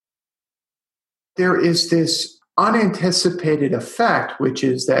there is this unanticipated effect, which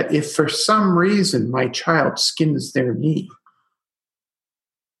is that if for some reason my child skins their knee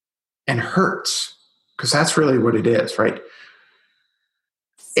and hurts, because that's really what it is, right?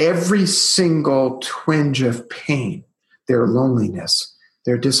 Every single twinge of pain, their loneliness,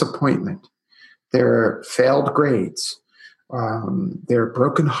 their disappointment, their failed grades, their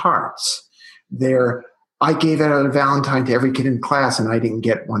broken hearts, their I gave out a Valentine to every kid in class and I didn't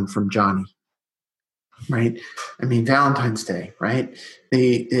get one from Johnny. Right? I mean, Valentine's Day, right?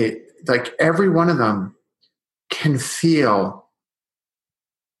 Like every one of them can feel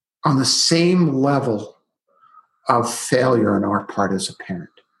on the same level of failure on our part as a parent.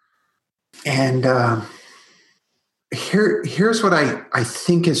 And here's what I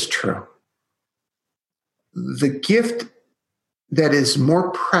think is true. The gift that is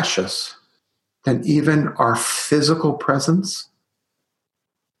more precious than even our physical presence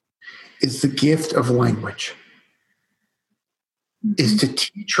is the gift of language, is to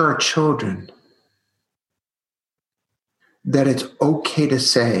teach our children that it's okay to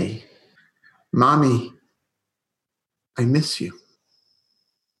say, Mommy, I miss you.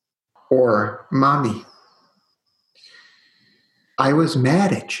 Or, Mommy, I was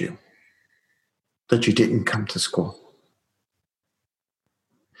mad at you that you didn't come to school.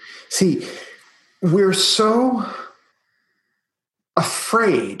 See, we're so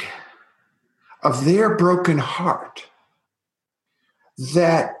afraid of their broken heart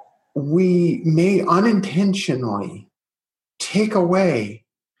that we may unintentionally take away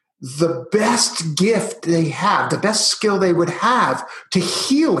the best gift they have, the best skill they would have to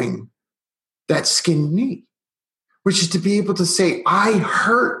healing that skinned knee, which is to be able to say, I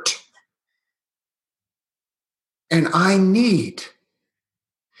hurt and I need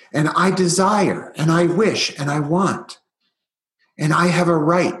and I desire and I wish and I want and I have a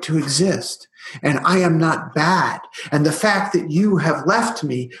right to exist and I am not bad. And the fact that you have left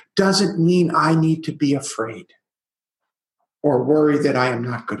me doesn't mean I need to be afraid or worry that I am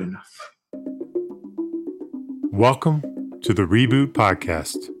not good enough. Welcome to the Reboot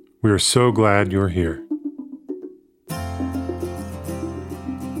Podcast. We are so glad you're here.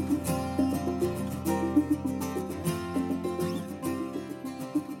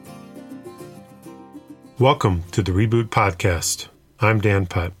 Welcome to the Reboot Podcast. I'm Dan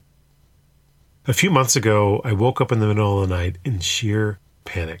Putt. A few months ago, I woke up in the middle of the night in sheer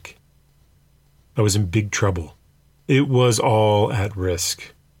panic. I was in big trouble. It was all at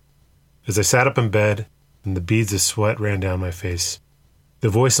risk. As I sat up in bed and the beads of sweat ran down my face, the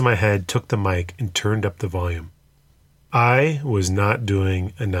voice in my head took the mic and turned up the volume. I was not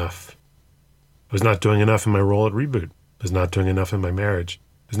doing enough. I was not doing enough in my role at Reboot. I was not doing enough in my marriage.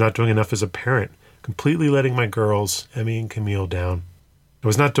 I was not doing enough as a parent, completely letting my girls, Emmy and Camille, down. I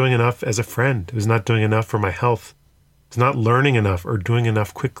was not doing enough as a friend. I was not doing enough for my health. I was not learning enough or doing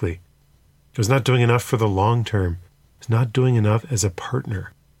enough quickly. I was not doing enough for the long term. I was not doing enough as a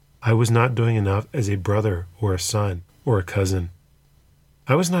partner. I was not doing enough as a brother or a son or a cousin.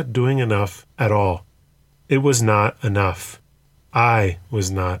 I was not doing enough at all. It was not enough. I was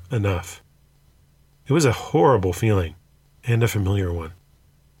not enough. It was a horrible feeling and a familiar one.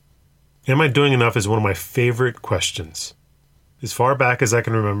 Am I doing enough is one of my favorite questions. As far back as I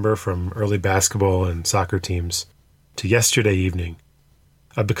can remember, from early basketball and soccer teams to yesterday evening,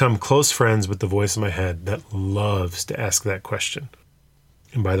 I've become close friends with the voice in my head that loves to ask that question.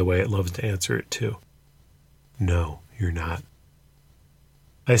 And by the way, it loves to answer it too. No, you're not.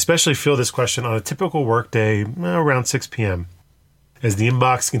 I especially feel this question on a typical workday around 6 p.m. As the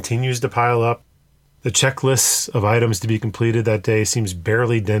inbox continues to pile up, the checklist of items to be completed that day seems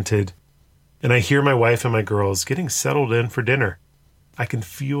barely dented, and I hear my wife and my girls getting settled in for dinner. I can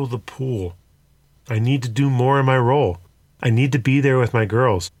feel the pull. I need to do more in my role. I need to be there with my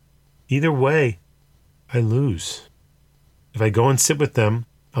girls. Either way, I lose. If I go and sit with them,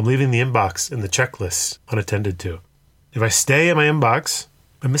 I'm leaving the inbox and the checklist unattended to. If I stay in my inbox,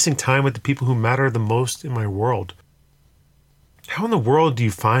 I'm missing time with the people who matter the most in my world. How in the world do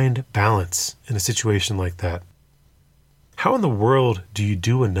you find balance in a situation like that? How in the world do you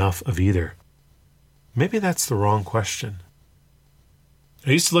do enough of either? Maybe that's the wrong question.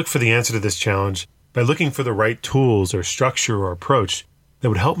 I used to look for the answer to this challenge by looking for the right tools or structure or approach that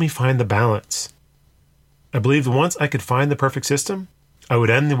would help me find the balance. I believed once I could find the perfect system, I would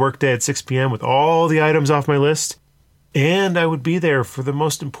end the workday at 6 p.m. with all the items off my list, and I would be there for the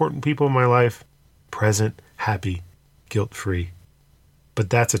most important people in my life, present, happy, guilt-free. But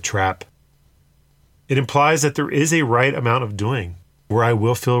that's a trap. It implies that there is a right amount of doing where I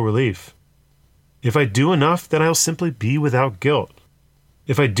will feel relief. If I do enough, then I'll simply be without guilt.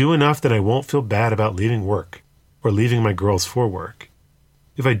 If I do enough, then I won't feel bad about leaving work or leaving my girls for work.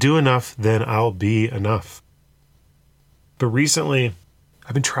 If I do enough, then I'll be enough. But recently,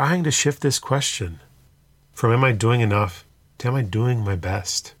 I've been trying to shift this question from am I doing enough to am I doing my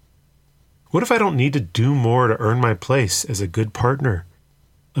best? What if I don't need to do more to earn my place as a good partner,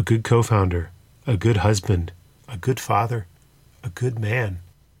 a good co-founder, a good husband, a good father, a good man?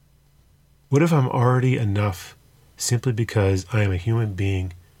 What if I'm already enough simply because I am a human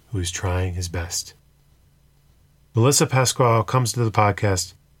being who is trying his best? Melissa Pasquale comes to the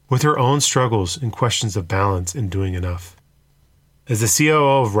podcast with her own struggles and questions of balance in doing enough. As the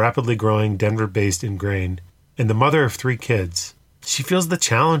COO of rapidly growing Denver-based Engain and the mother of 3 kids, she feels the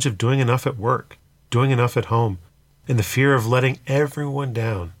challenge of doing enough at work, doing enough at home, and the fear of letting everyone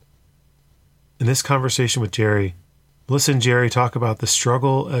down. In this conversation with Jerry, Melissa and Jerry talk about the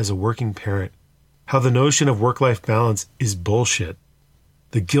struggle as a working parent, how the notion of work-life balance is bullshit,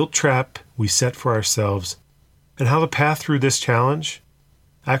 the guilt trap we set for ourselves, and how the path through this challenge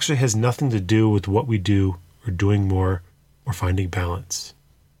actually has nothing to do with what we do or doing more or finding balance.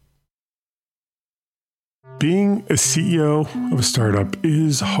 Being a CEO of a startup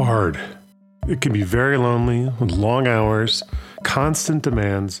is hard. It can be very lonely with long hours, constant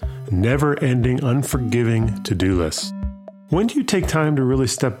demands, never-ending, unforgiving to-do lists. When do you take time to really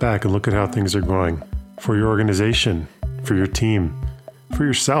step back and look at how things are going? For your organization, for your team, for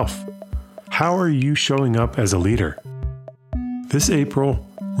yourself? How are you showing up as a leader? This April,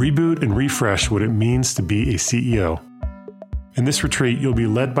 reboot and refresh what it means to be a CEO. In this retreat, you'll be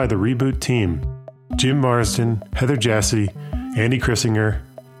led by the Reboot team, Jim Marsden, Heather Jassy, Andy Krissinger,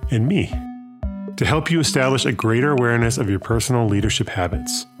 and me, to help you establish a greater awareness of your personal leadership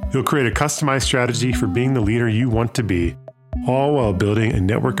habits. You'll create a customized strategy for being the leader you want to be, all while building a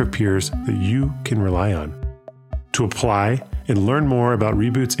network of peers that you can rely on. To apply and learn more about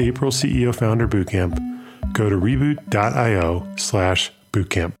Reboot's April CEO Founder Bootcamp, go to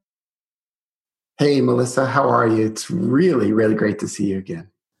reboot.io/bootcamp. Hey, Melissa, how are you? It's really, really great to see you again.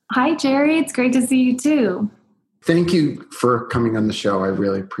 Hi, Jerry. It's great to see you too. Thank you for coming on the show. I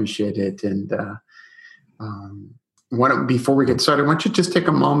really appreciate it. And before we get started, why don't you just take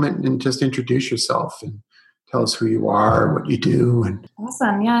a moment and just introduce yourself and tell us who you are, what you do.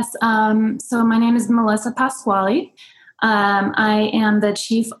 Awesome. Yes. So my name is Melissa Pasquale. I am the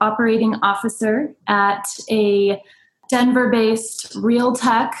Chief Operating Officer at a Denver-based real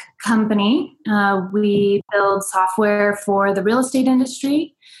tech company. We build software for the real estate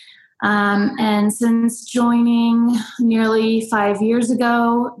industry. And since joining nearly 5 years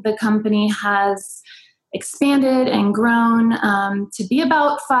ago, the company has expanded and grown to be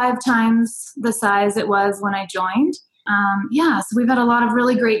about 5 times the size it was when I joined. So we've had a lot of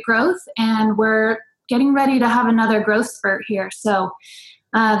really great growth, and we're getting ready to have another growth spurt here. So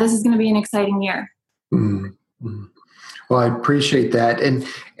this is going to be an exciting year. Mm-hmm. Well, I appreciate that. And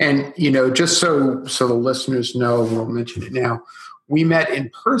just so the listeners know, we'll mention it now, we met in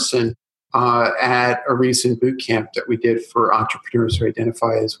person at a recent boot camp that we did for entrepreneurs who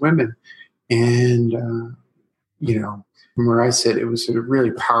identify as women. And, from where I sit, it was a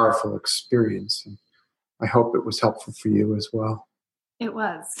really powerful experience. And I hope it was helpful for you as well. It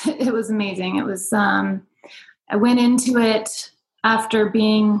was. It was amazing. It was, I went into it after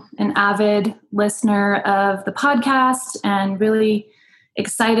being an avid listener of the podcast and really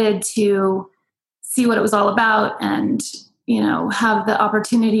excited to see what it was all about and, have the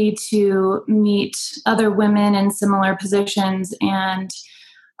opportunity to meet other women in similar positions. And,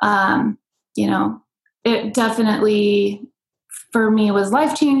 it definitely, for me, was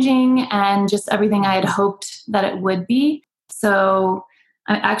life-changing and just everything I had hoped that it would be. So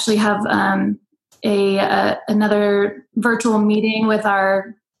I actually have another virtual meeting with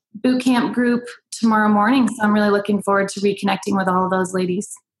our boot camp group tomorrow morning. So I'm really looking forward to reconnecting with all of those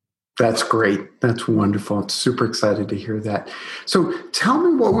ladies. That's great. That's wonderful. I'm super excited to hear that. So tell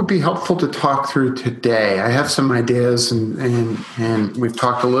me what would be helpful to talk through today. I have some ideas and we've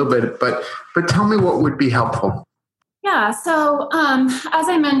talked a little bit, but tell me what would be helpful. Yeah. So as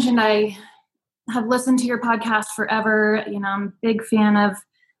I mentioned, I have listened to your podcast forever. I'm a big fan of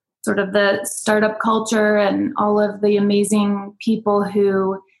sort of the startup culture and all of the amazing people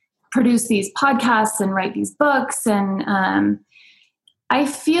who produce these podcasts and write these books. And I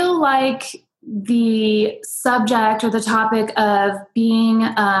feel like the subject or the topic of being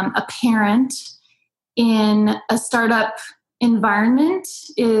a parent in a startup environment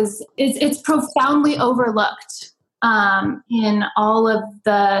it's profoundly overlooked in all of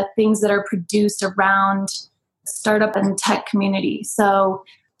the things that are produced around startup and tech community. So,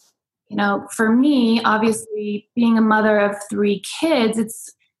 for me, obviously being a mother of 3 kids, it's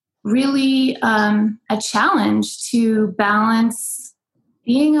really a challenge to balance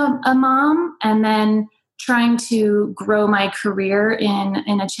being a mom and then trying to grow my career in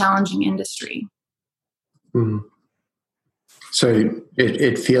a challenging industry. Mm. So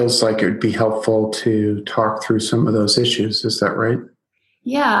it feels like it would be helpful to talk through some of those issues. Is that right?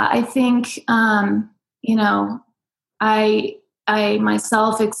 Yeah, I think, I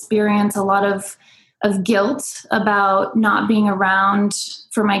myself experience a lot of guilt about not being around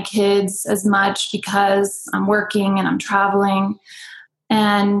for my kids as much because I'm working and I'm traveling,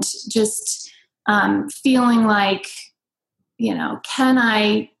 and just feeling like, can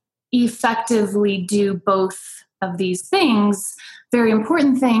I effectively do both of these things, very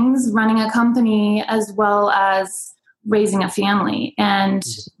important things, running a company as well as raising a family. And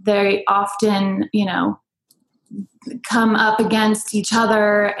they often, come up against each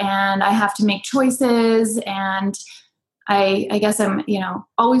other, and I have to make choices. And I guess I'm,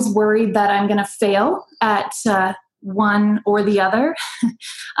 always worried that I'm going to fail at one or the other.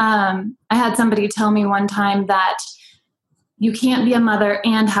 I had somebody tell me one time that you can't be a mother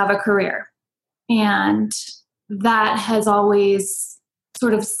and have a career. And that has always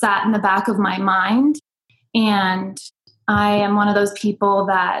sort of sat in the back of my mind. And I am one of those people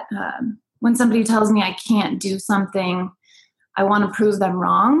that when somebody tells me I can't do something, I want to prove them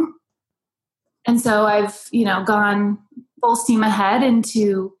wrong. And so I've, gone full steam ahead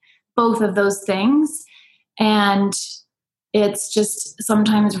into both of those things. And it's just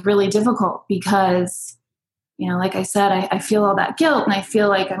sometimes really difficult because, like I said, I feel all that guilt, and I feel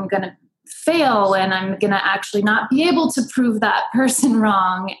like I'm going to fail and I'm going to actually not be able to prove that person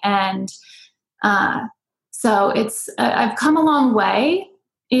wrong. And so I've come a long way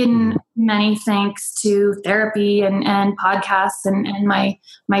in many thanks to therapy and podcasts and my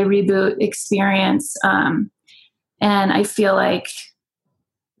reboot experience. And I feel like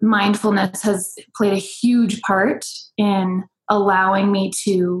mindfulness has played a huge part in allowing me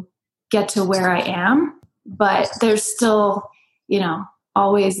to get to where I am. But there's still,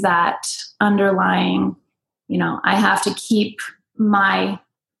 always that underlying, I have to keep my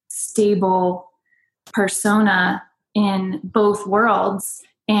stable persona in both worlds.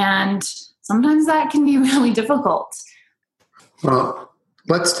 And sometimes that can be really difficult. Well,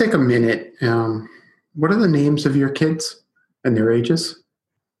 let's take a minute. What are the names of your kids and their ages?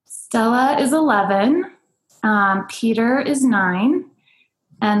 Stella is 11, Peter is 9,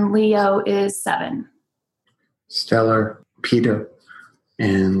 and Leo is 7. Stella, Peter,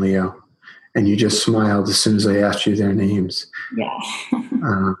 and Leo. And you just smiled as soon as I asked you their names. Yeah.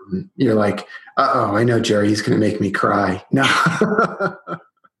 You're like, uh-oh, I know Jerry, he's going to make me cry. No.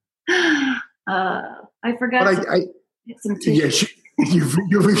 I forgot to get some tissues. Yeah,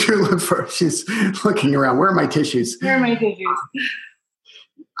 you're looking for, she's looking around. Where are my tissues? Where are my tissues?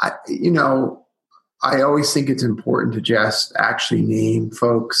 I always think it's important to just actually name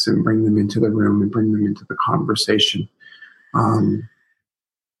folks and bring them into the room and bring them into the conversation.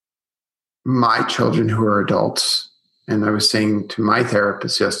 My children who are adults, and I was saying to my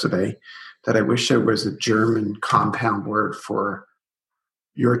therapist yesterday that I wish there was a German compound word for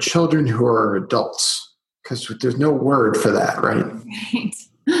your children who are adults, because there's no word for that, right? Right.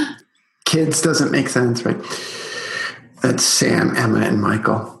 Kids doesn't make sense, right? That's Sam, Emma, and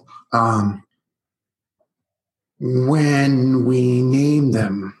Michael. When we name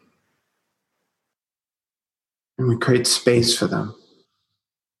them and we create space for them,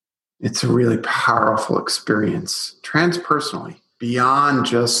 it's a really powerful experience, transpersonally, beyond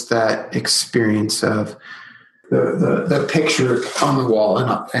just that experience of the picture on the wall.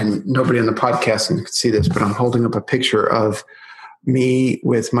 And nobody on the podcast can see this, but I'm holding up a picture of me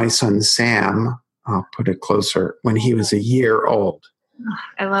with my son, Sam. I'll put it closer. When he was a year old.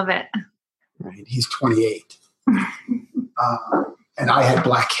 I love it. Right. He's 28. And I had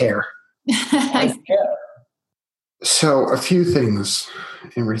black hair. So a few things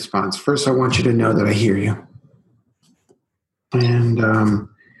in response. First, I want you to know that I hear you. And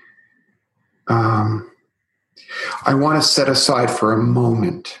I want to set aside for a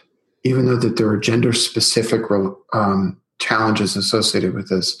moment, even though that there are gender-specific challenges associated with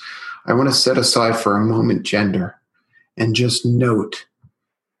this, I want to set aside for a moment gender and just note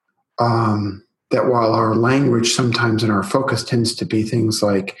that while our language sometimes and our focus tends to be things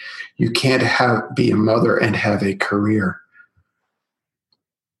like you can't be a mother and have a career,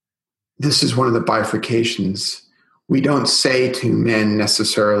 this is one of the bifurcations. We don't say to men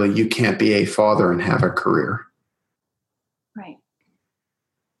necessarily, you can't be a father and have a career. Right.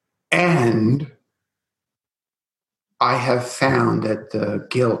 And I have found that the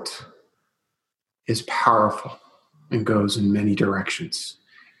guilt is powerful and goes in many directions.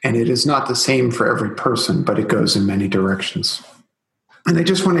 And it is not the same for every person, but it goes in many directions. And I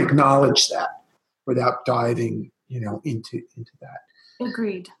just want to acknowledge that without diving, into that.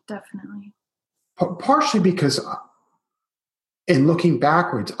 Agreed, definitely. Partially because in looking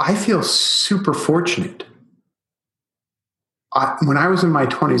backwards, I feel super fortunate. When I was in my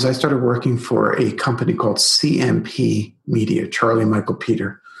 20s, I started working for a company called CMP Media, Charlie Michael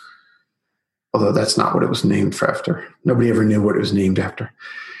Peter, although that's not what it was named after. Nobody ever knew what it was named after.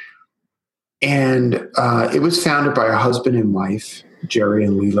 And it was founded by a husband and wife, Jerry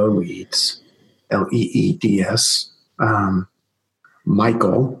and Lilo Leeds, Leeds.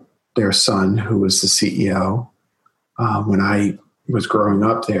 Michael, their son, who was the CEO, when I was growing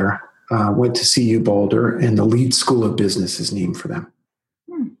up there, went to CU Boulder, and the Leeds School of Business is named for them.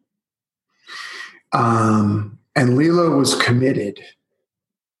 And Lilo was committed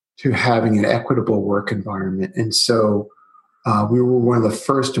to having an equitable work environment. And so we were one of the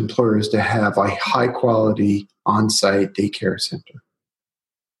first employers to have a high-quality on-site daycare center.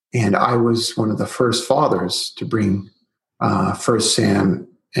 And I was one of the first fathers to bring first Sam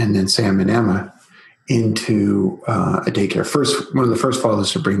and then Sam and Emma into a daycare. One of the first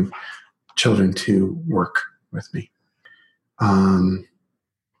fathers to bring children to work with me. And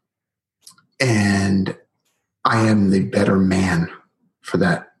I am the better man for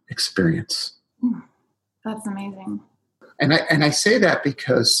that experience. That's amazing. And I say that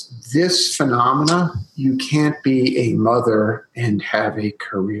because this phenomena, you can't be a mother and have a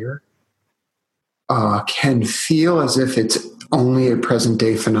career, can feel as if it's only a present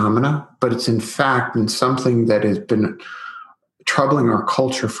day phenomena, but it's in fact been something that has been troubling our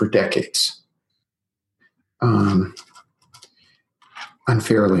culture for decades.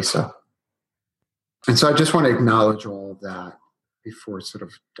 Unfairly so. And so I just want to acknowledge all of that before sort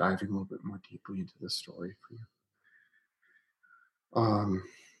of diving a little bit more deeply into the story for you.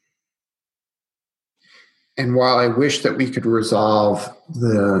 And while I wish that we could resolve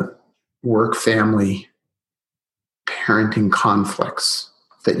the work-family parenting conflicts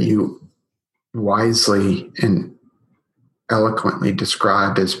that you wisely and eloquently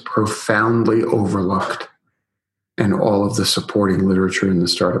describe as profoundly overlooked in all of the supporting literature in the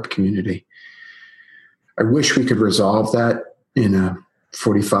startup community, I wish we could resolve that in a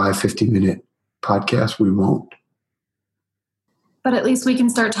 45, 50-minute podcast. We won't. But at least we can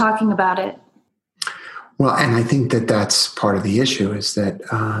start talking about it. Well, and I think that that's part of the issue is that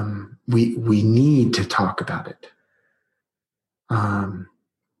we need to talk about it.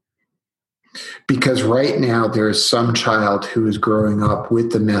 Because right now there is some child who is growing up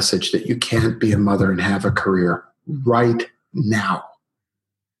with the message that you can't be a mother and have a career right now.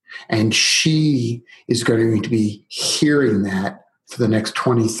 And she is going to be hearing that for the next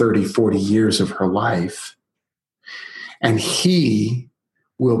 20, 30, 40 years of her life. And he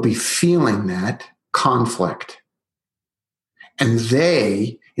will be feeling that conflict. And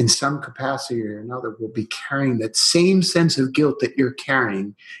they, in some capacity or another, will be carrying that same sense of guilt that you're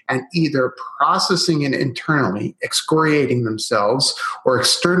carrying and either processing it internally, excoriating themselves, or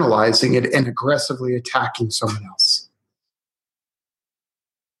externalizing it and aggressively attacking someone else.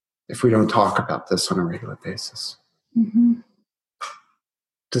 If we don't talk about this on a regular basis. Mm-hmm.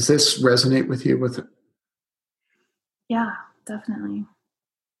 Does this resonate with you? Yeah, definitely.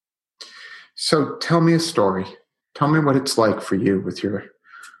 So tell me a story. Tell me what it's like for you with your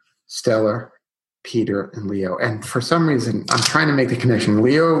Stella, Peter, and Leo. And for some reason, I'm trying to make the connection.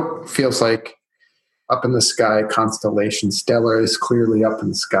 Leo feels like up in the sky constellation. Stella is clearly up in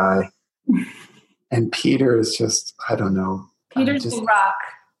the sky. And Peter is just, I don't know. Peter's the rock.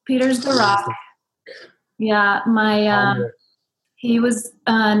 Peter's the rock. Yeah, he was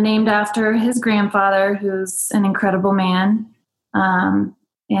named after his grandfather, who's an incredible man.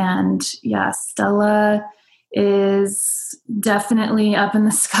 And yeah, Stella is definitely up in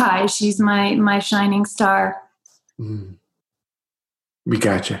the sky. She's my shining star. Mm. We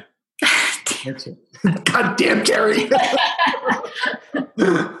got you. God damn, Terry.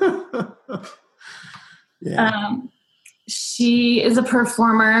 Yeah. She is a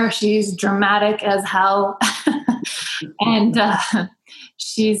performer. She's dramatic as hell. And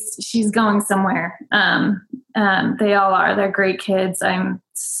she's going somewhere. They all are. They're great kids. I'm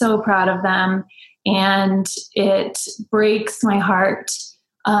so proud of them. And it breaks my heart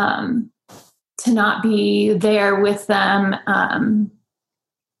to not be there with them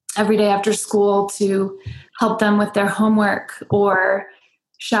every day after school to help them with their homework or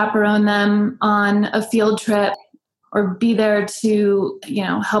chaperone them on a field trip or be there to,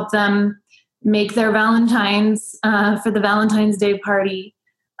 help them make their Valentine's for the Valentine's Day party.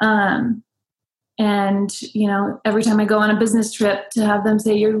 And And, every time I go on a business trip, to have them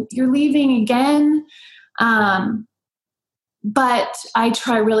say, you're leaving again. But I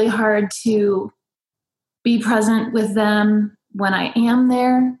try really hard to be present with them when I am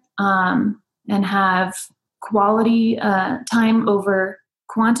there, and have quality time over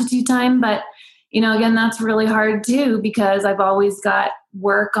quantity time. But, again, that's really hard too, because I've always got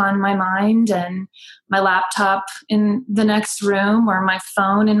work on my mind and my laptop in the next room or my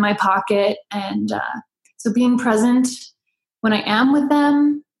phone in my pocket. And so being present when I am with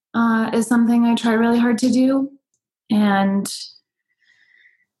them is something I try really hard to do. And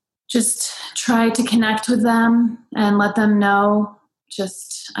just try to connect with them and let them know,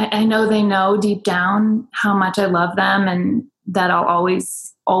 I know they know deep down how much I love them, and that I'll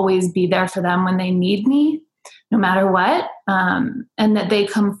always be there for them when they need me, no matter what, and that they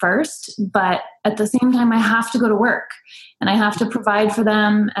come first. But at the same time, I have to go to work, and I have to provide for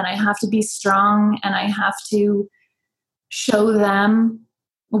them, and I have to be strong, and I have to show them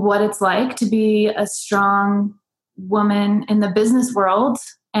what it's like to be a strong woman in the business world.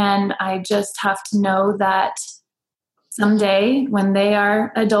 And I just have to know that someday when they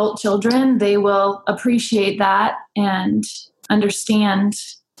are adult children, they will appreciate that and understand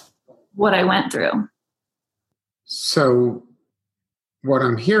what I went through. So what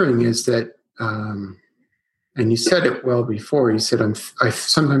I'm hearing is that, and you said it well before, you said,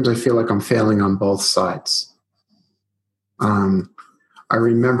 sometimes I feel like I'm failing on both sides. I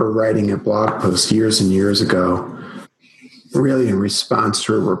remember writing a blog post years and years ago, really in response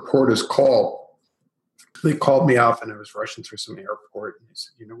to a reporter's call. They called me up and I was rushing through some airport. And they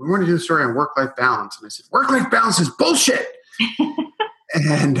said, we want to do a story on work-life balance. And I said, work-life balance is bullshit.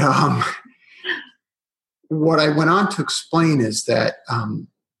 And what I went on to explain is that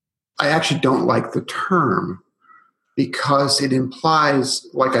I actually don't like the term, because it implies,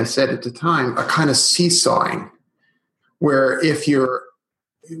 like I said at the time, a kind of seesawing, where if you're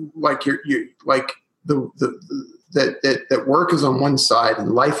like that work is on one side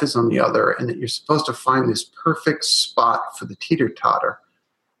and life is on the other, and that you're supposed to find this perfect spot for the teeter-totter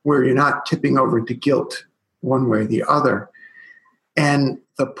where you're not tipping over into guilt one way or the other. And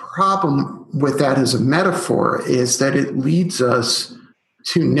the problem with that as a metaphor is that it leads us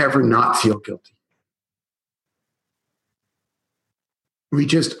to never not feel guilty. We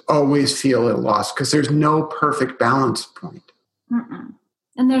just always feel at a loss because there's no perfect balance point. Mm-mm.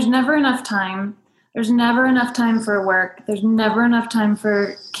 And there's never enough time. There's never enough time for work. There's never enough time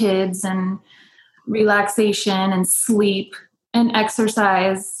for kids and relaxation and sleep and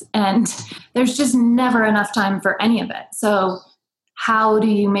exercise. And there's just never enough time for any of it. So how do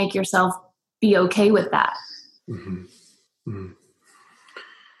you make yourself be okay with that? Mm-hmm. Mm-hmm.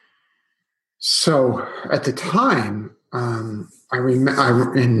 So at the time,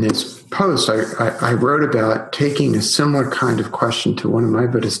 in this post, I wrote about taking a similar kind of question to one of my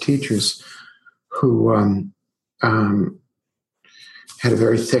Buddhist teachers who had a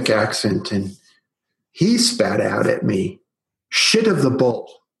very thick accent, and he spat out at me, "Shit of the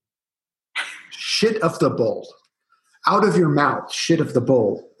bull. Shit of the bull. Out of your mouth, shit of the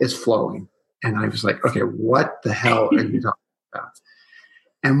bull is flowing." And I was like, okay, what the hell are you talking about?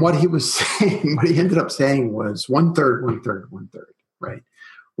 And what he was saying, what he ended up saying was 1/3, 1/3, 1/3, right?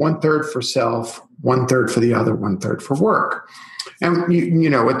 1/3 for self, 1/3 for the other, 1/3 for work. And you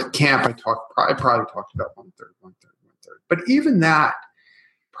know, at the camp, I probably talked about 1/3, 1/3, 1/3. But even that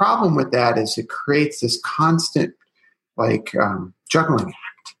problem with that is it creates this constant juggling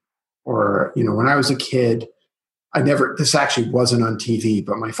act. Or, when I was a kid, this actually wasn't on TV,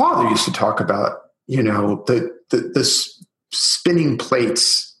 but my father used to talk about, the spinning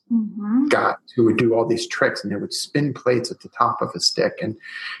plates guys who would do all these tricks, and they would spin plates at the top of a stick, and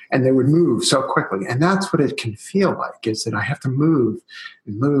they would move so quickly. And that's what it can feel like, is that I have to move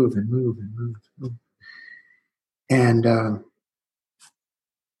and move and move and move and move. And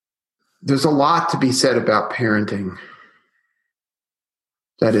there's a lot to be said about parenting.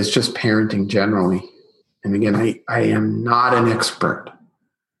 That is just parenting generally. And again, I am not an expert.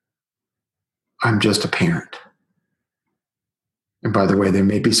 I'm just a parent. And by the way, there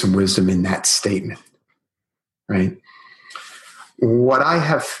may be some wisdom in that statement, right? What I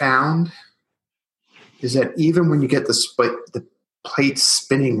have found is that even when you get the plate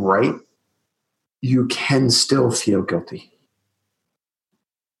spinning right, you can still feel guilty.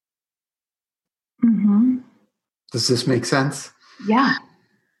 Mm-hmm. Does this make sense? Yeah.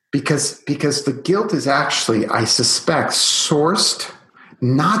 Because the guilt is actually, I suspect, sourced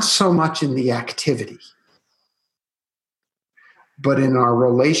not so much in the activity, but in our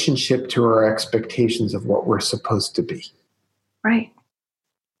relationship to our expectations of what we're supposed to be. Right.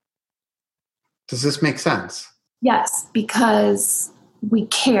 Does this make sense? Yes, because we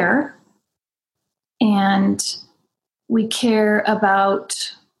care, and we care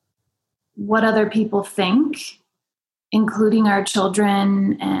about what other people think, including our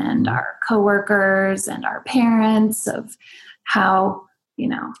children and our coworkers and our parents, of how,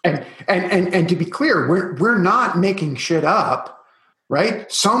 And to be clear, we're not making shit up,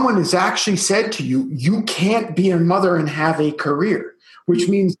 right? Someone has actually said to you, you can't be a mother and have a career, which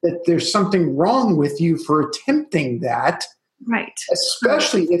means that there's something wrong with you for attempting that. Right.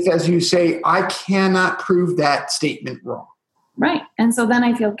 Especially if, as you say, I cannot prove that statement wrong. Right. And so then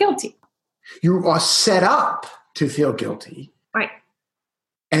I feel guilty. You are set up to feel guilty. Right.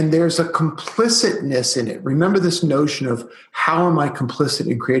 And there's a complicitness in it. Remember this notion of how am I complicit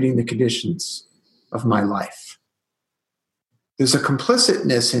in creating the conditions of my life? There's a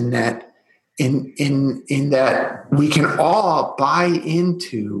complicitness in that, in that we can all buy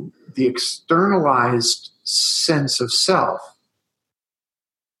into the externalized sense of self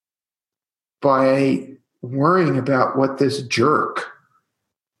by worrying about what this jerk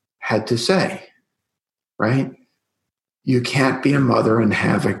had to say, right? You can't be a mother and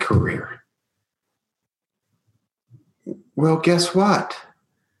have a career. Well, guess what?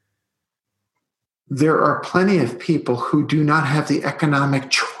 There are plenty of people who do not have the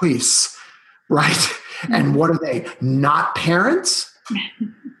economic choice, right? And what are they? Not parents?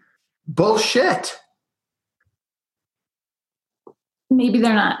 Bullshit. Maybe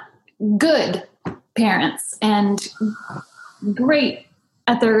they're not good parents and great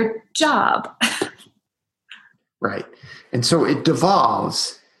at their job. Right. And so it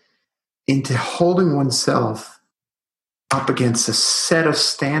devolves into holding oneself up against a set of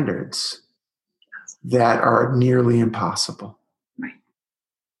standards that are nearly impossible. Right.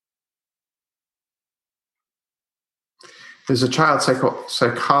 There's a child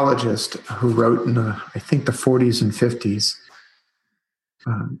psychologist who wrote in I think the 40s and 50s,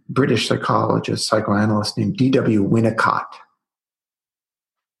 British psychoanalyst named D.W. Winnicott.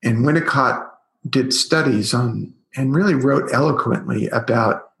 And Winnicott did studies on and really wrote eloquently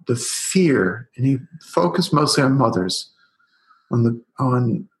about the fear, and he focused mostly on mothers,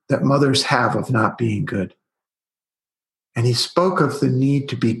 on that mothers have of not being good. And he spoke of the need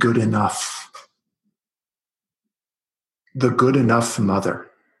to be good enough, the good enough mother.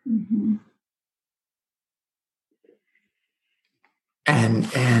 Mm-hmm.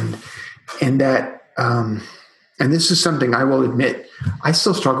 And that and this is something I will admit I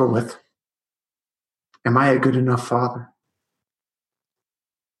still struggle with. Am I a good enough father?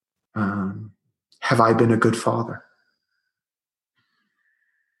 Have I been a good father?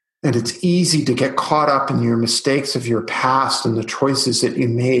 And it's easy to get caught up in your mistakes of your past and the choices that you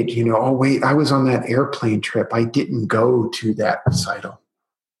made. Oh, wait, I was on that airplane trip. I didn't go to that recital.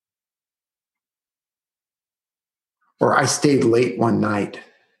 Or I stayed late one night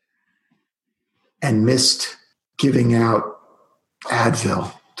and missed giving out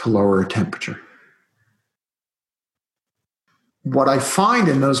Advil to lower a temperature. What I find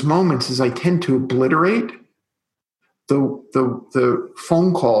in those moments is I tend to obliterate the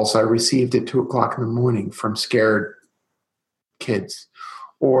phone calls I received at 2:00 in the morning from scared kids,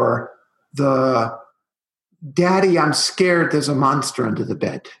 or the "Daddy, I'm scared. There's a monster under the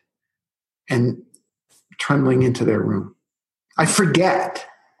bed," and trundling into their room. I forget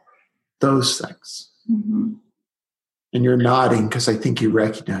those things. Mm-hmm. And you're nodding because I think you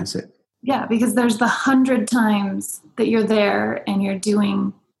recognize it. Yeah, because there's the 100 times that you're there and you're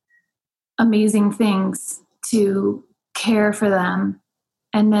doing amazing things to care for them.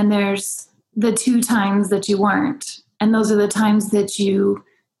 And then there's the 2 times that you weren't. And those are the times that you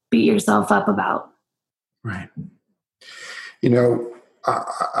beat yourself up about. Right.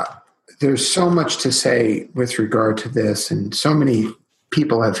 There's so much to say with regard to this, and so many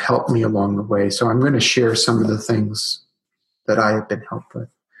people have helped me along the way. So I'm going to share some of the things that I have been helped with.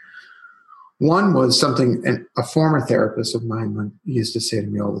 One was something a former therapist of mine used to say to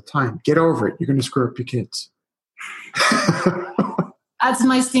me all the time: get over it. You're going to screw up your kids. That's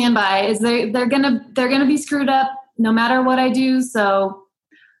my standby. Is they're gonna be screwed up no matter what I do. So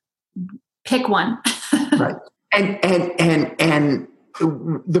pick one. Right. And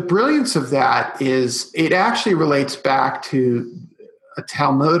the brilliance of that is it actually relates back to a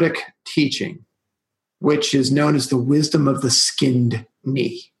Talmudic teaching, which is known as the wisdom of the skinned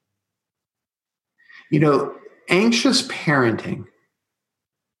knee. Anxious parenting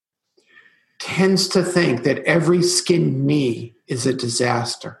tends to think that every skinned knee is a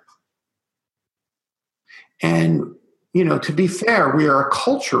disaster. And, to be fair, we are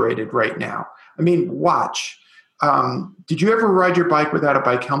acculturated right now. I mean, watch. Did you ever ride your bike without a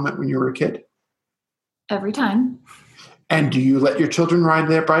bike helmet when you were a kid? Every time. And do you let your children ride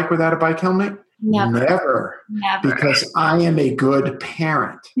their bike without a bike helmet? Never. Because I am a good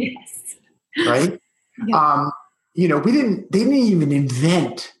parent. Yes. Right? Yep. They didn't even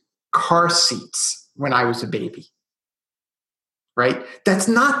invent car seats when I was a baby. Right? That's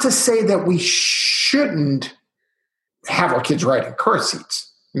not to say that we shouldn't have our kids ride in car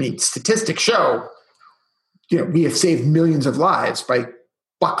seats. I mean, statistics show, we have saved millions of lives by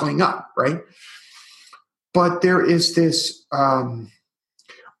buckling up, right? But there is this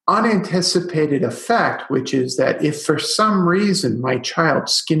unanticipated effect, which is that if for some reason my child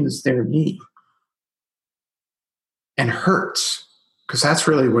skins their knee and hurts, because that's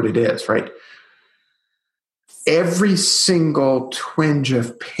really what it is, right? Every single twinge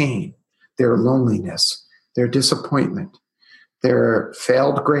of pain, their loneliness, their disappointment, their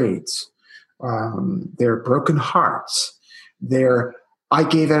failed grades, their broken hearts, I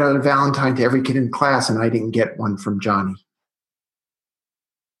gave out a Valentine to every kid in class and I didn't get one from Johnny.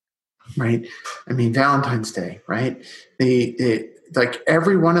 Right? I mean, Valentine's Day, right? Like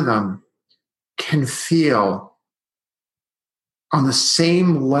every one of them can feel on the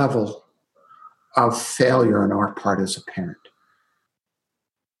same level of failure on our part as a parent.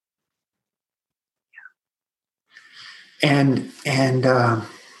 And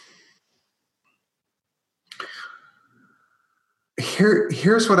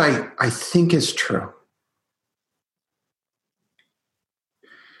here's what I think is true.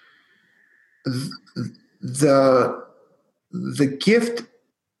 The gift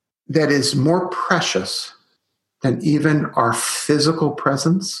that is more precious than even our physical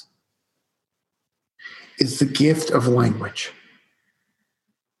presence is the gift of language.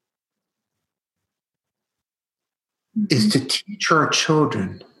 Is to teach our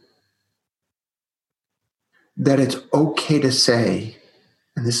children that it's okay to say,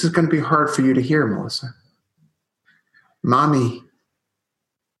 and this is going to be hard for you to hear, Melissa, Mommy,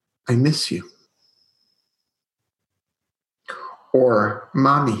 I miss you. Or,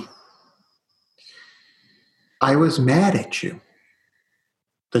 Mommy, I was mad at you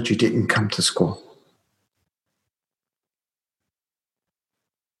that you didn't come to school.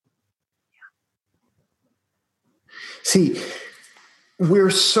 See, we're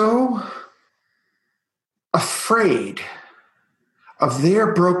so afraid of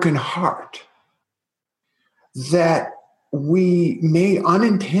their broken heart that we may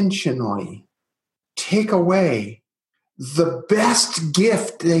unintentionally take away the best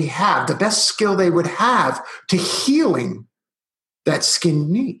gift they have, the best skill they would have to healing that skinned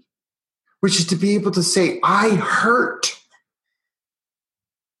knee, which is to be able to say, I hurt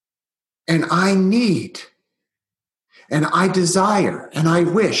and I need and I desire and I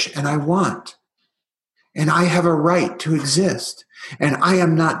wish and I want. And I have a right to exist. And I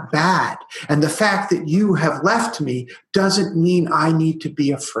am not bad. And the fact that you have left me doesn't mean I need to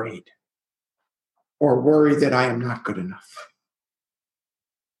be afraid or worry that I am not good enough.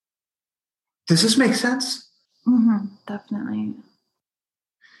 Does this make sense? Mm-hmm, definitely.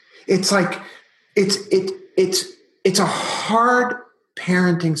 It's like, it's a hard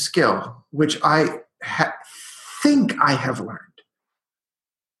parenting skill, which I think I have learned.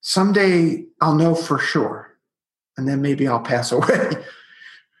 Someday I'll know for sure, and then maybe I'll pass away,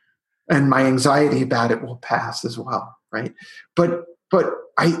 and my anxiety about it will pass as well, right? But what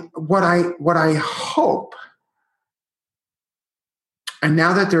I hope, and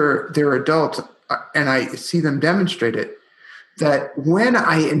now that they're adults, and I see them demonstrate it, that when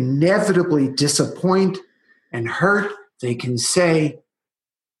I inevitably disappoint and hurt, they can say,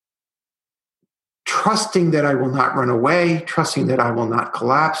 trusting that I will not run away, trusting that I will not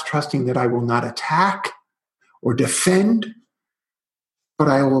collapse, trusting that I will not attack or defend, but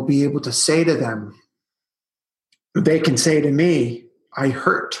I will be able to say to them, they can say to me, I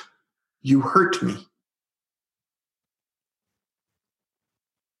hurt, you hurt me.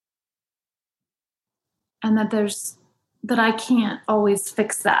 And that I can't always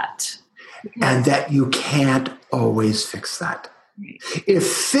fix that. And that you can't always fix that. Right. If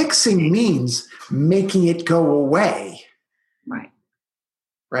fixing means making it go away,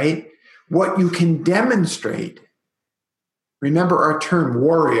 right? What you can demonstrate, remember our term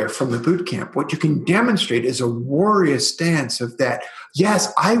warrior from the boot camp, what you can demonstrate is a warrior stance of that,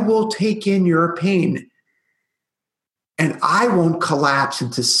 yes, I will take in your pain and I won't collapse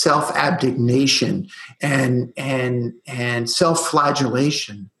into self-abnegation and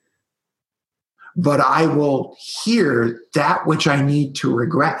self-flagellation. But I will hear that which I need to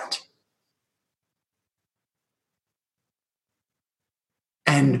regret.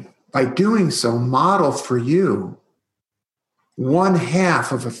 And by doing so, model for you one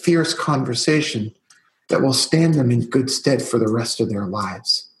half of a fierce conversation that will stand them in good stead for the rest of their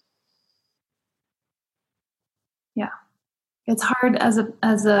lives. Yeah. It's hard as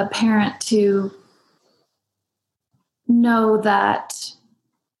a parent to know that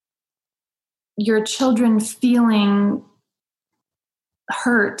your children feeling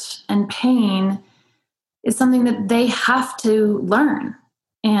hurt and pain is something that they have to learn.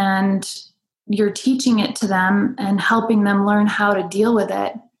 And you're teaching it to them and helping them learn how to deal with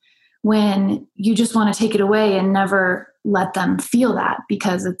it when you just want to take it away and never let them feel that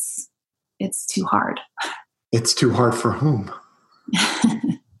because it's too hard. It's too hard for whom?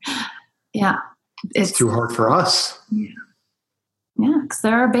 Yeah. It's too hard for us. Yeah. Yeah, because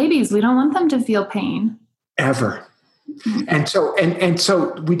there are babies. We don't want them to feel pain. Ever. And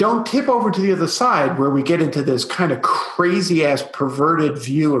so we don't tip over to the other side where we get into this kind of crazy ass perverted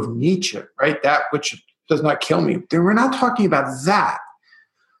view of Nietzsche, right? That which does not kill me. We're not talking about that.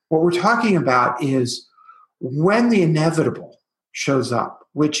 What we're talking about is when the inevitable shows up,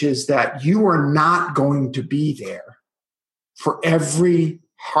 which is that you are not going to be there for every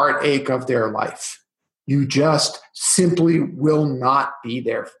heartache of their life. You just simply will not be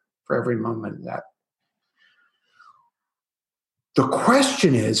there for every moment of that. The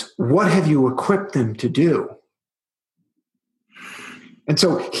question is, what have you equipped them to do? And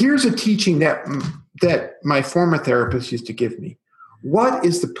so here's a teaching that my former therapist used to give me. What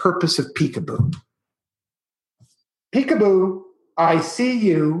is the purpose of peekaboo? Peekaboo, I see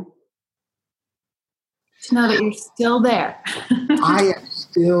you. To know that you're still there. I am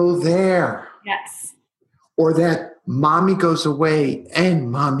still there. Yes. Or that mommy goes away and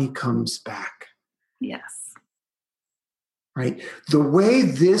mommy comes back. Yes. Right? The way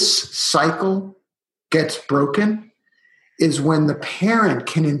this cycle gets broken is when the parent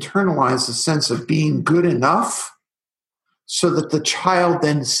can internalize the sense of being good enough so that the child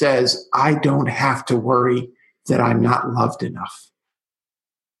then says, I don't have to worry that I'm not loved enough.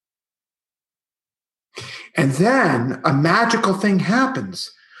 And then a magical thing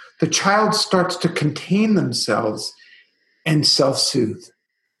happens. The child starts to contain themselves and self-soothe.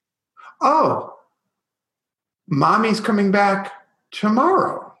 Oh, mommy's coming back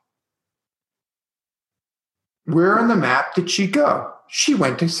tomorrow. Where on the map did she go? She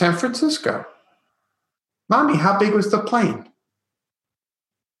went to San Francisco. Mommy, how big was the plane?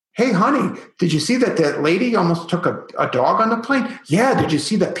 Hey, honey, did you see that lady almost took a dog on the plane? Yeah, did you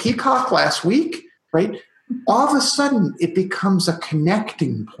see the peacock last week? Right? All of a sudden, it becomes a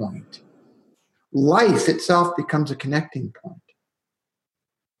connecting point. Life itself becomes a connecting point.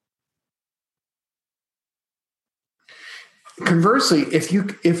 Conversely,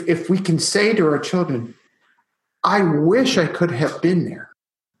 if we can say to our children, I wish I could have been there,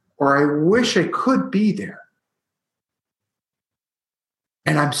 or I wish I could be there.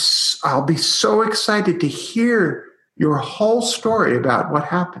 And I'll be so excited to hear your whole story about what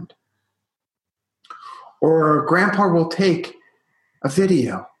happened. Or grandpa will take a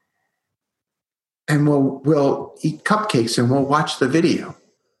video and we'll eat cupcakes and we'll watch the video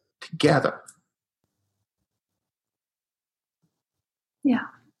together. Yeah.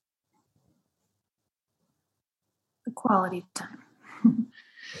 The quality time.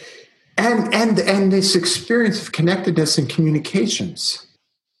 And this experience of connectedness and communications.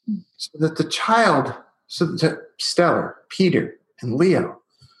 So that Stellar, Peter, and Leo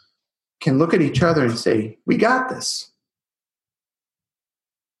can look at each other and say, we got this.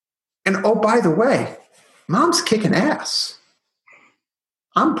 And oh, by the way, mom's kicking ass.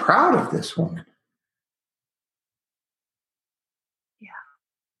 I'm proud of this woman. Yeah.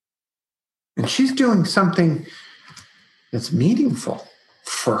 And she's doing something that's meaningful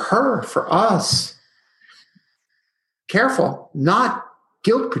for her, for us. Careful, not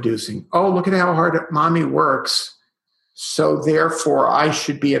guilt-producing. Oh, look at how hard mommy works. So therefore, I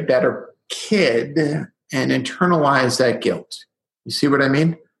should be a better kid and internalize that guilt. You see what I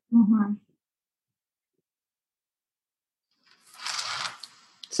mean? Mm-hmm.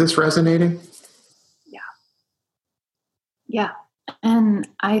 Is this resonating? Yeah. Yeah. And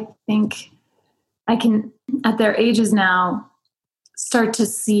I think I can, at their ages now, start to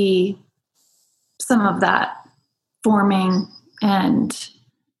see some of that forming and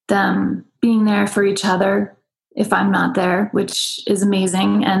them being there for each other if I'm not there, which is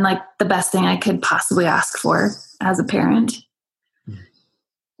amazing and like the best thing I could possibly ask for as a parent.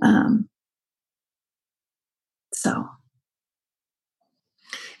 So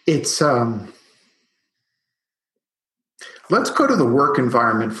it's let's go to the work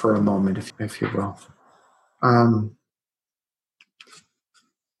environment for a moment, if you will.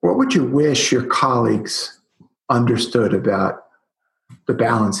 What would you wish your colleagues understood about the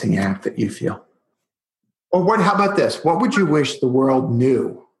balancing act that you feel? Or how about this? What would you wish the world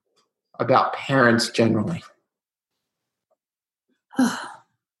knew about parents generally?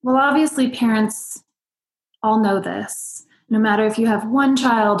 Well, obviously parents all know this. No matter if you have one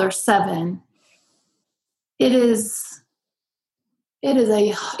child or 7, it is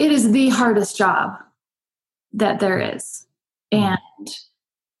the hardest job that there is. And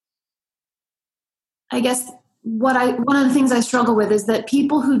I guess one of the things I struggle with is that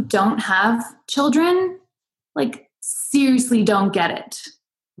people who don't have children, like, seriously don't get it.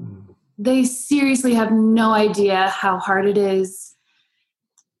 They seriously have no idea how hard it is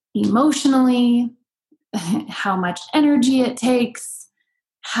emotionally, how much energy it takes,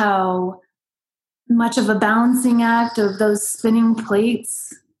 how much of a balancing act of those spinning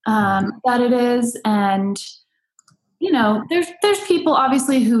plates that it is. And, there's people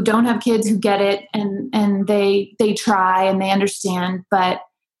obviously who don't have kids who get it and they try and they understand. But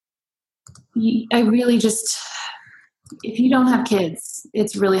I really just, if you don't have kids,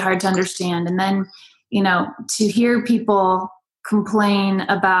 it's really hard to understand. And then, to hear people complain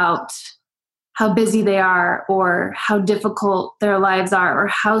about how busy they are or how difficult their lives are or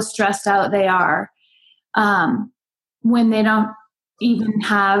how stressed out they are when they don't even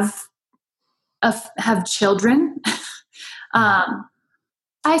have children.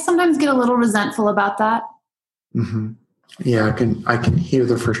 I sometimes get a little resentful about that. Mm-hmm. Yeah, I can hear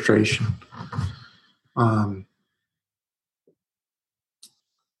the frustration. And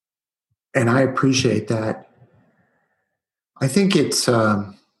I appreciate that. I think it's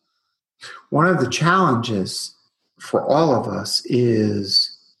one of the challenges for all of us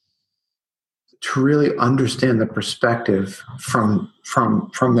is to really understand the perspective from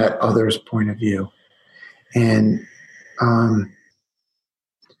that other's point of view. And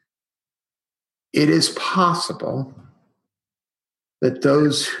it is possible that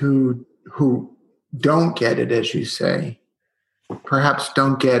those who don't get it, as you say, perhaps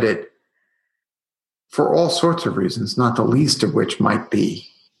don't get it for all sorts of reasons, not the least of which might be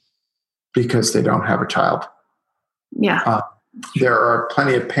because they don't have a child. Yeah. There are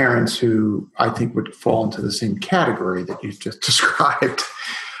plenty of parents who I think would fall into the same category that you've just described.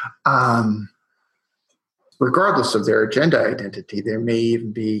 Regardless of their gender identity, there may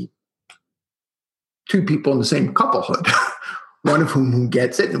even be 2 people in the same couplehood, one of whom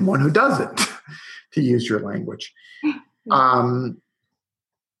gets it and one who doesn't, to use your language.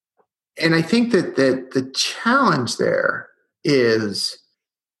 And I think that the challenge there is,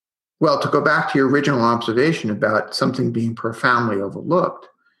 well, to go back to your original observation about something being profoundly overlooked,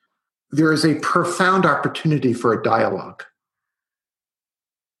 there is a profound opportunity for a dialogue,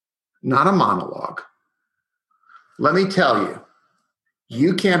 not a monologue. Let me tell you,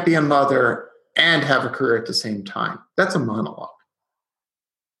 you can't be a mother and have a career at the same time. That's a monologue.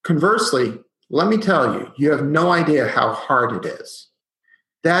 Conversely, let me tell you, you have no idea how hard it is.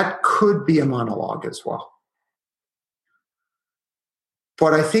 That could be a monologue as well.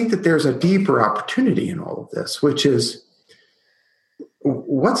 But I think that there's a deeper opportunity in all of this, which is,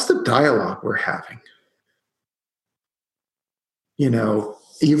 what's the dialogue we're having?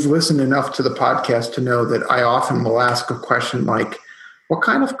 You've listened enough to the podcast to know that I often will ask a question like, what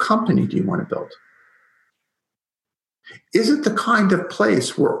kind of company do you want to build? Is it the kind of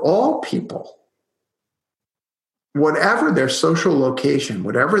place where all people, whatever their social location,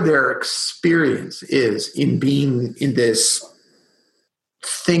 whatever their experience is in being in this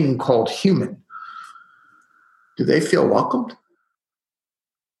thing called human, do they feel welcomed?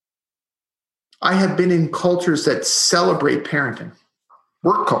 I have been in cultures that celebrate parenting,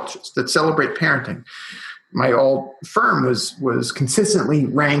 work cultures that celebrate parenting. My old firm was consistently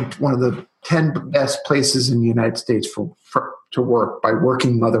ranked one of the 10 best places in the United States to work by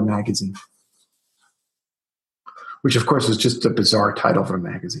Working Mother magazine, which of course is just a bizarre title for a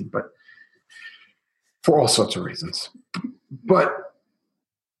magazine, but for all sorts of reasons. But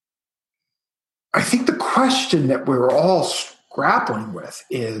I think the question that we're all grappling with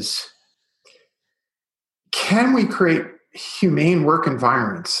is, can we create humane work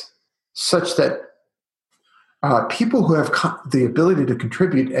environments such that people who have the ability to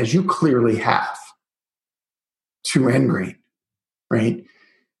contribute, as you clearly have, to Engain, right?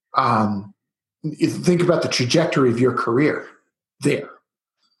 Think about the trajectory of your career there.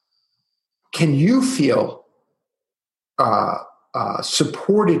 Can you feel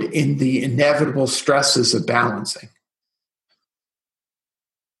supported in the inevitable stresses of balancing,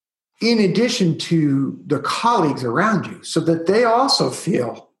 in addition to the colleagues around you, so that they also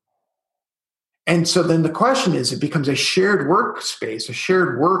feel? And so then the question is, it becomes a shared workspace, a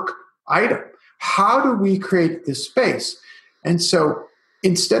shared work item. How do we create this space? And so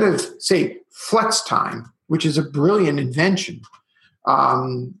instead of, say, flex time, which is a brilliant invention,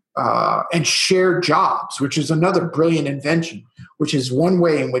 and shared jobs, which is another brilliant invention, which is one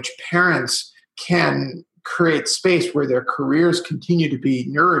way in which parents can create space where their careers continue to be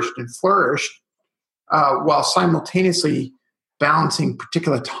nourished and flourished while simultaneously balancing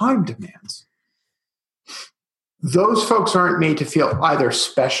particular time demands. Those folks aren't made to feel either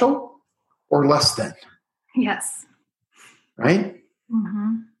special or less than. Yes. Right?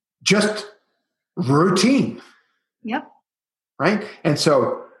 Mm-hmm. Just routine. Yep. Right? And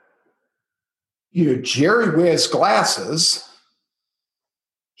so, Jerry wears glasses.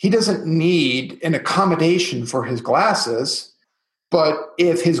 He doesn't need an accommodation for his glasses. But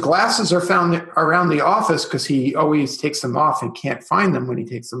if his glasses are found around the office because he always takes them off and can't find them when he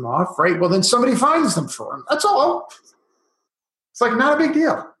takes them off, right? Well, then somebody finds them for him. That's all. It's like not a big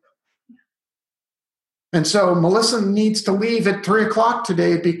deal. And so Melissa needs to leave at 3:00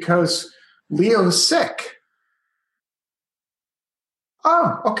 today because Leo's sick.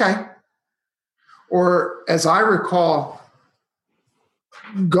 Oh, okay. Or as I recall,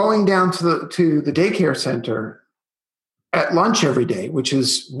 going down to the daycare center at lunch every day, which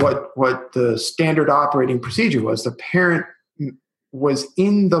is what the standard operating procedure was. The parent was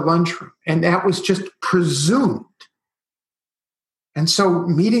in the lunchroom, and that was just presumed. And so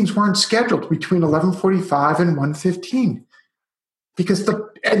meetings weren't scheduled between 11:45 and 1:15 because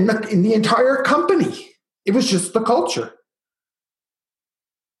in the entire company, it was just the culture.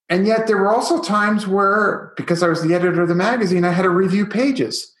 And yet there were also times where, because I was the editor of the magazine, I had to review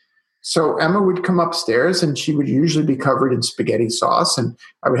pages. So Emma would come upstairs and she would usually be covered in spaghetti sauce, and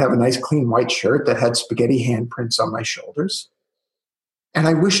I would have a nice clean white shirt that had spaghetti handprints on my shoulders. And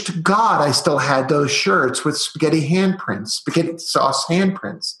I wish to God I still had those shirts with spaghetti sauce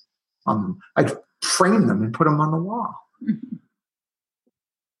handprints on them. I'd frame them and put them on the wall. Mm-hmm.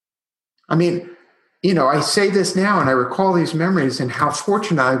 I mean, I say this now and I recall these memories and how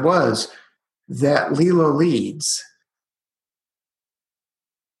fortunate I was that Lilo Leeds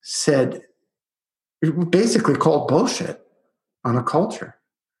said, basically called bullshit on a culture.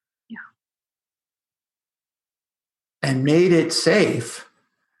 Yeah. And made it safe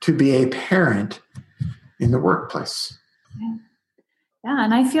to be a parent in the workplace. Yeah,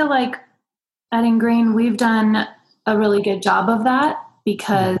 and I feel like at Engain, we've done a really good job of that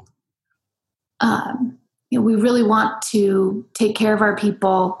because we really want to take care of our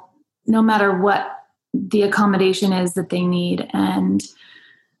people no matter what the accommodation is that they need. And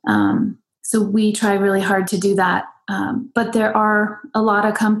so we try really hard to do that. But there are a lot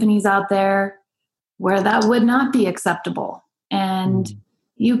of companies out there where that would not be acceptable. And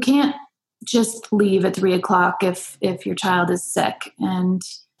you can't just leave at 3:00 if your child is sick. And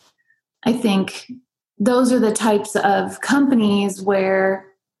I think those are the types of companies where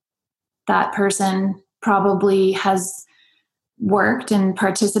that person probably has worked and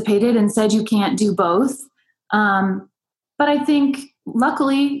participated and said you can't do both. But I think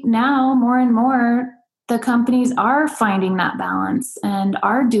luckily now more and more the companies are finding that balance and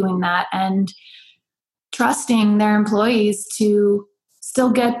are doing that and trusting their employees to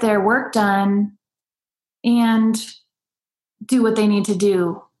still get their work done and do what they need to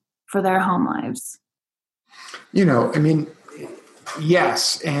do for their home lives.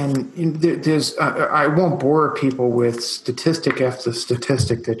 Yes, and there's I won't bore people with statistic after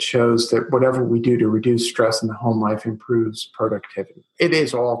statistic that shows that whatever we do to reduce stress in the home life improves productivity. It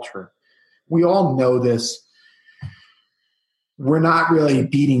is all true. We all know this. We're not really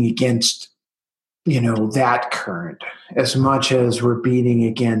beating against, that current as much as we're beating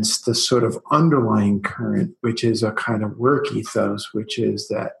against the sort of underlying current, which is a kind of work ethos, which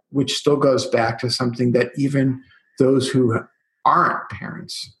still goes back to something that even those who aren't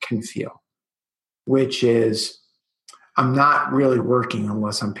parents can feel, which is, I'm not really working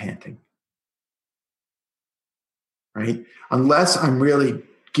unless I'm panting, right? Unless I'm really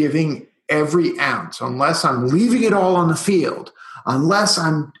giving every ounce, unless I'm leaving it all on the field,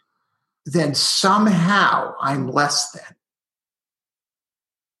 then somehow I'm less than.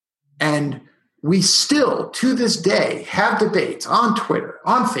 And we still, to this day, have debates on Twitter,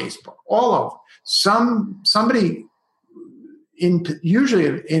 on Facebook, all over. Somebody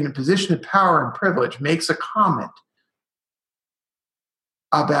usually in a position of power and privilege makes a comment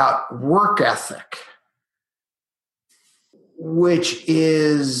about work ethic, which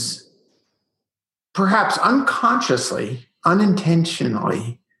is perhaps unconsciously,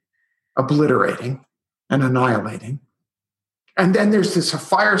 unintentionally obliterating and annihilating. And then there's this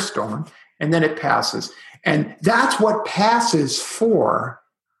firestorm, and then it passes. And that's what passes for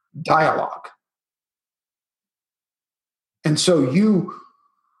dialogue. And so you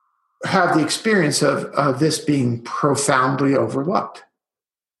have the experience of this being profoundly overlooked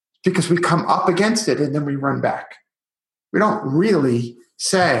because we come up against it and then we run back. We don't really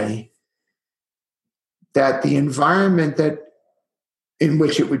say that the environment in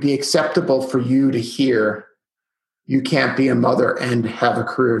which it would be acceptable for you to hear you can't be a mother and have a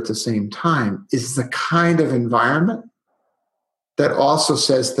career at the same time is the kind of environment that also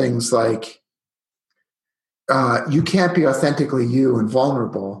says things like, you can't be authentically you and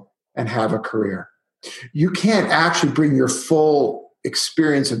vulnerable and have a career. You can't actually bring your full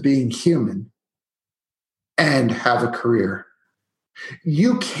experience of being human and have a career.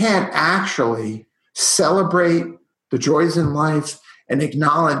 You can't actually celebrate the joys in life and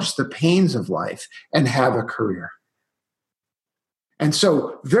acknowledge the pains of life and have a career. And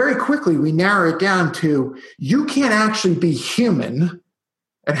so very quickly we narrow it down to you can't actually be human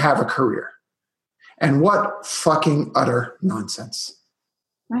and have a career. And what fucking utter nonsense.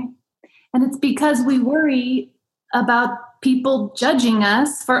 Right. And it's because we worry about people judging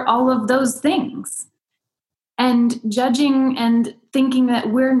us for all of those things and judging and thinking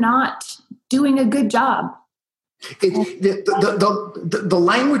that we're not doing a good job. The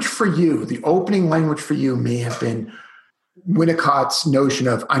language for you, the opening language for you may have been Winnicott's notion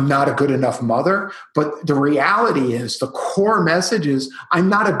of I'm not a good enough mother, but the reality is the core message is I'm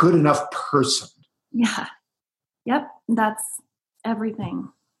not a good enough person. Yeah. Yep. That's everything.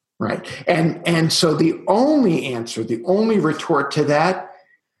 Right. And so the only answer, the only retort to that,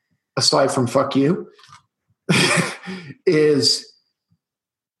 aside from fuck you, is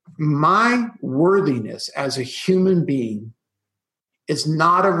my worthiness as a human being is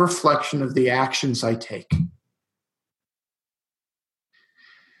not a reflection of the actions I take.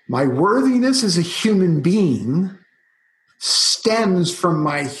 My worthiness as a human being stems from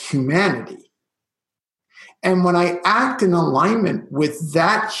my humanity. And when I act in alignment with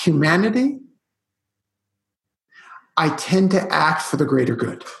that humanity, I tend to act for the greater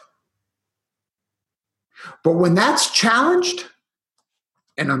good. But when that's challenged,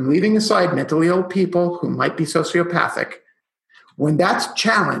 and I'm leaving aside mentally ill people who might be sociopathic, when that's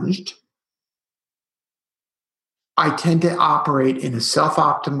challenged, I tend to operate in a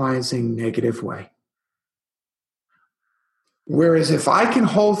self-optimizing negative way. Whereas if I can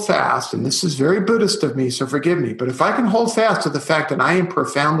hold fast, and this is very Buddhist of me, so forgive me, but if I can hold fast to the fact that I am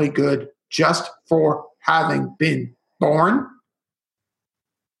profoundly good just for having been born,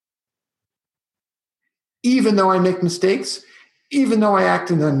 even though I make mistakes, even though I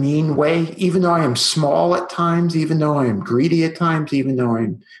act in a mean way, even though I am small at times, even though I am greedy at times, even though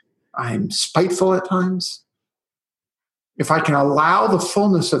I'm spiteful at times, if I can allow the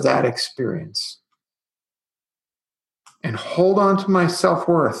fullness of that experience and hold on to my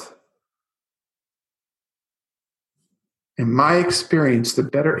self-worth, in my experience, the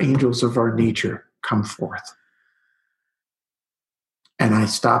better angels of our nature come forth. And I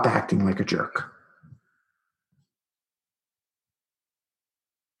stop acting like a jerk.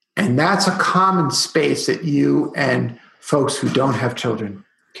 And that's a common space that you and folks who don't have children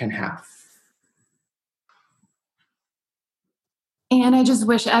can have. And I just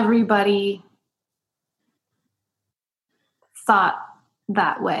wish everybody thought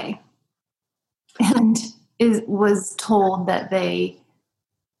that way and was told that they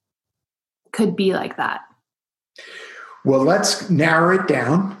could be like that. Well, let's narrow it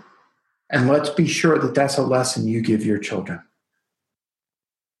down and let's be sure that that's a lesson you give your children.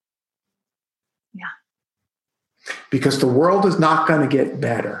 Yeah. Because the world is not going to get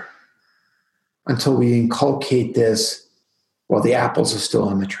better until we inculcate this while the apples are still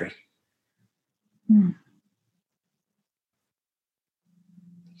on the tree. Mm.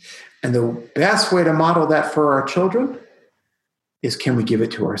 And the best way to model that for our children is, can we give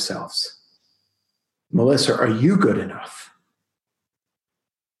it to ourselves? Melissa, are you good enough?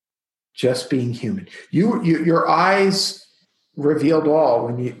 Just being human. Your eyes revealed all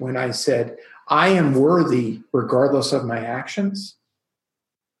when I said, I am worthy regardless of my actions.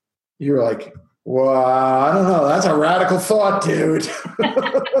 You're like, well, I don't know. That's a radical thought, dude.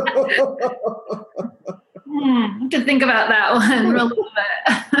 To think about that one a little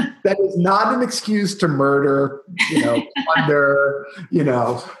bit. That is not an excuse to murder, plunder,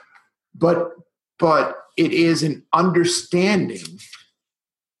 but it is an understanding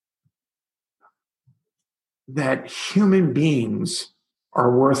that human beings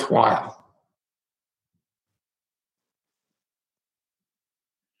are worthwhile.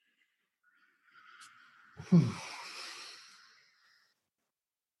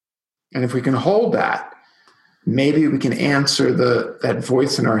 And if we can hold that, maybe we can answer that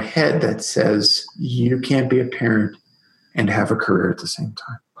voice in our head that says you can't be a parent and have a career at the same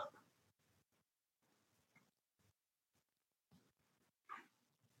time.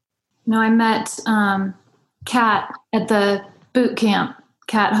 I met Kat at the boot camp,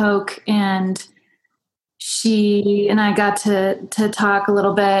 Kat Hoke, and she and I got to talk a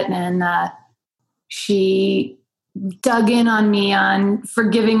little bit, and she dug in on me on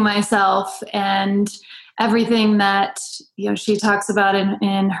forgiving myself and everything that she talks about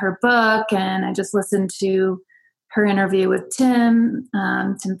in her book. And I just listened to her interview with Tim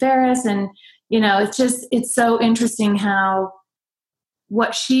Ferriss, and it's so interesting how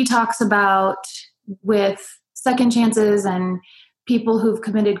what she talks about with second chances and people who've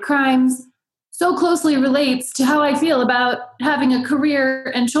committed crimes so closely relates to how I feel about having a career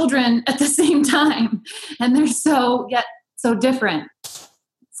and children at the same time. And they're so different.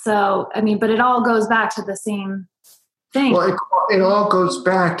 So, but it all goes back to the same thing. Well, it all goes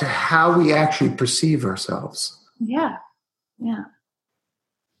back to how we actually perceive ourselves. Yeah. Yeah.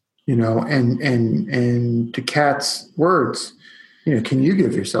 And to Kat's words, can you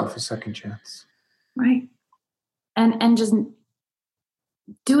give yourself a second chance? Right. And just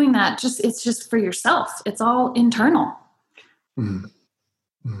doing that, it's just for yourself. It's all internal. Mm.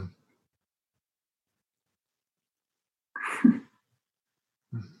 Mm.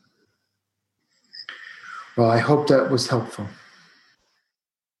 Well, I hope that was helpful.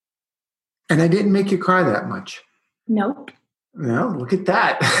 And I didn't make you cry that much. Nope. No, look at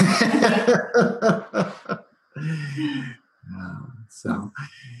that. So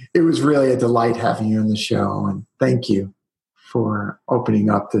it was really a delight having you on the show, and thank you for opening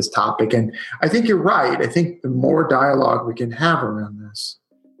up this topic. And I think you're right. I think the more dialogue we can have around this,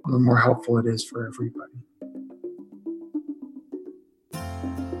 the more helpful it is for everybody.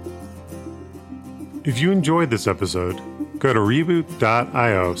 If you enjoyed this episode, go to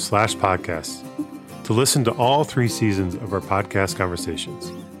reboot.io/podcast to listen to all 3 seasons of our podcast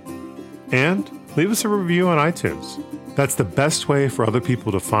conversations. And leave us a review on iTunes. That's the best way for other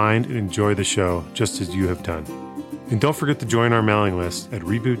people to find and enjoy the show, just as you have done. And don't forget to join our mailing list at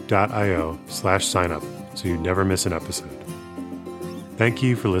reboot.io/signup so you never miss an episode. Thank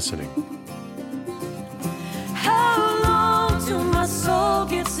you for listening. How long till my soul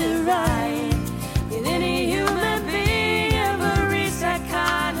gets it right? Did any human being ever reach that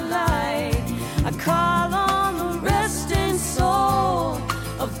kind of light? I call on the resting soul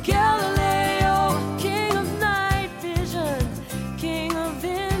of Galileo, king of night vision, king of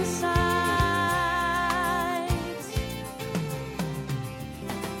insight.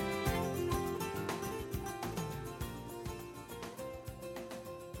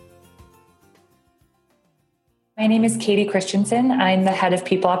 My name is Katie Christensen. I'm the head of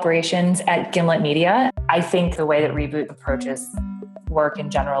people operations at Gimlet Media. I think the way that Reboot approaches work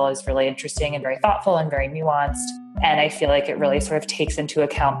in general is really interesting and very thoughtful and very nuanced. And I feel like it really sort of takes into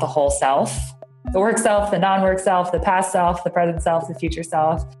account the whole self, the work self, the non-work self, the past self, the present self, the future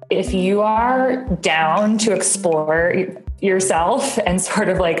self. If you are down to explore yourself and sort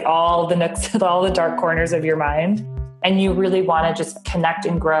of like all the nooks, all the dark corners of your mind, and you really want to just connect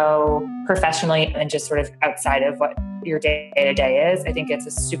and grow professionally and just sort of outside of what your day-to-day is, I think it's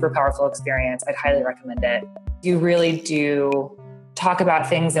a super powerful experience. I'd highly recommend it. You really do talk about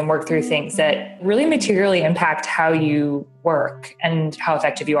things and work through things that really materially impact how you work and how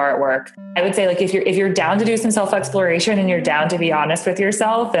effective you are at work. I would say, like, if you're down to do some self-exploration and you're down to be honest with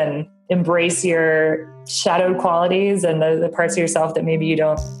yourself and embrace your shadowed qualities and the parts of yourself that maybe you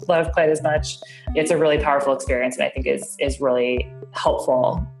don't love quite as much, it's a really powerful experience, and I think is really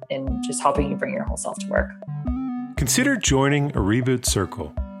helpful in just helping you bring your whole self to work. Consider joining a Reboot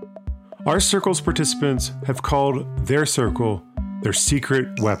Circle. Our Circle's participants have called their circle their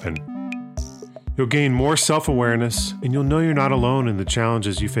secret weapon. You'll gain more self-awareness, and you'll know you're not alone in the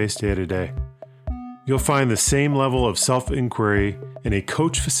challenges you face day to day. You'll find the same level of self-inquiry in a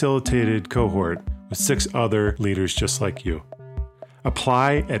coach-facilitated cohort with 6 other leaders just like you.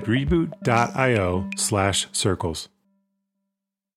 Apply at reboot.io/circles.